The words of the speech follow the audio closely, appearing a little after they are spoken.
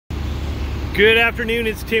Good afternoon,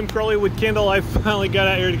 it's Tim Crowley with Kendall. I finally got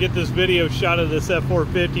out here to get this video shot of this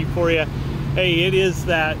F-450 for you. Hey, it is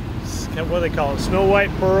that, what do they call it, snow white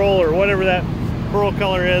pearl or whatever that pearl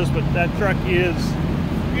color is, but that truck is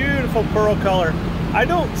beautiful pearl color. I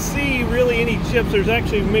don't see really any chips. There's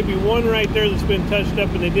actually maybe one right there that's been touched up,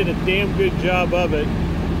 and they did a damn good job of it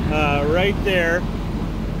right there.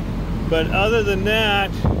 But other than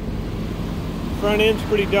that, front end's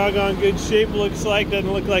pretty doggone good shape, looks like.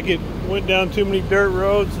 Doesn't look like it went down too many dirt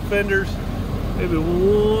roads. The fenders, maybe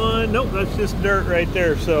one, nope, that's just dirt right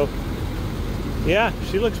there. So yeah,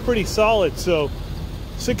 she looks pretty solid. So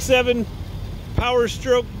 6.7 power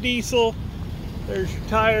stroke diesel. There's your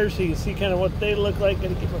tires, so you can see kind of what they look like.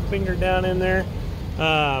 Gotta get my finger down in there.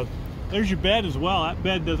 There's your bed as well. That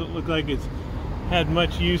bed doesn't look like it's had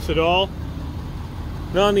much use at all.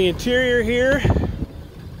 Now on the interior here,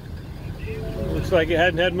 looks like it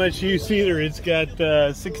hadn't had much use either. It's got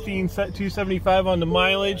 275 on the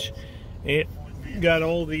mileage. It got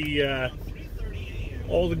all the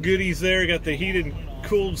goodies there. Got the heated and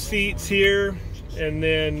cooled seats here, and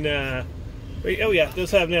then oh yeah, it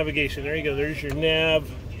does have navigation. There you go. There's your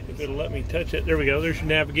nav. If it'll let me touch it. There we go. There's your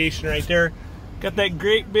navigation right there. Got that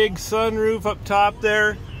great big sunroof up top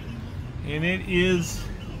there, and it is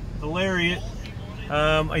the Lariat.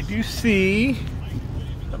 I do see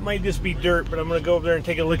that might just be dirt, but I'm going to go over there and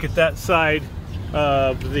take a look at that side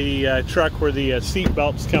of the truck where the seat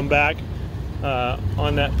belts come back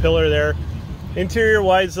on that pillar there. Interior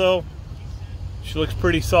wise though, she looks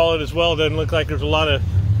pretty solid as well. Doesn't look like there's a lot of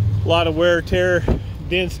wear, tear,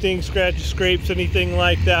 dents, stings, scratches, scrapes, anything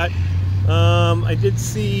like that. I did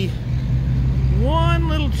see one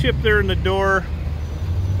little chip there in the door,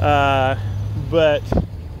 but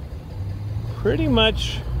pretty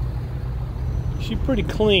much she's pretty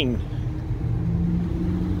clean.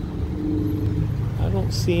 I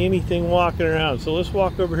don't see anything walking around. So let's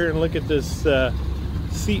walk over here and look at this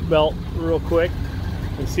seat belt real quick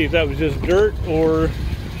and see if that was just dirt or...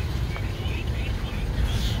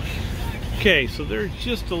 Okay, so there's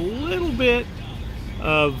just a little bit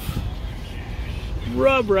of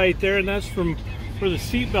rub right there, and that's from where the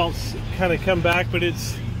seat belts kind of come back, but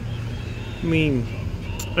it's, I mean,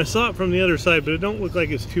 I saw it from the other side, but it don't look like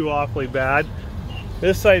it's too awfully bad.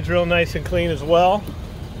 This side's real nice and clean as well.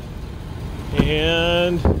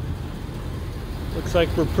 And looks like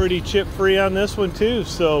we're pretty chip free on this one too.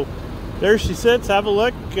 So there she sits. Have a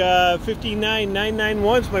look.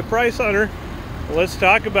 59,991 is my price on her. Well, let's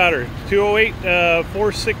talk about her.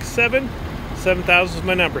 208-467-7000 is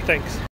my number. Thanks.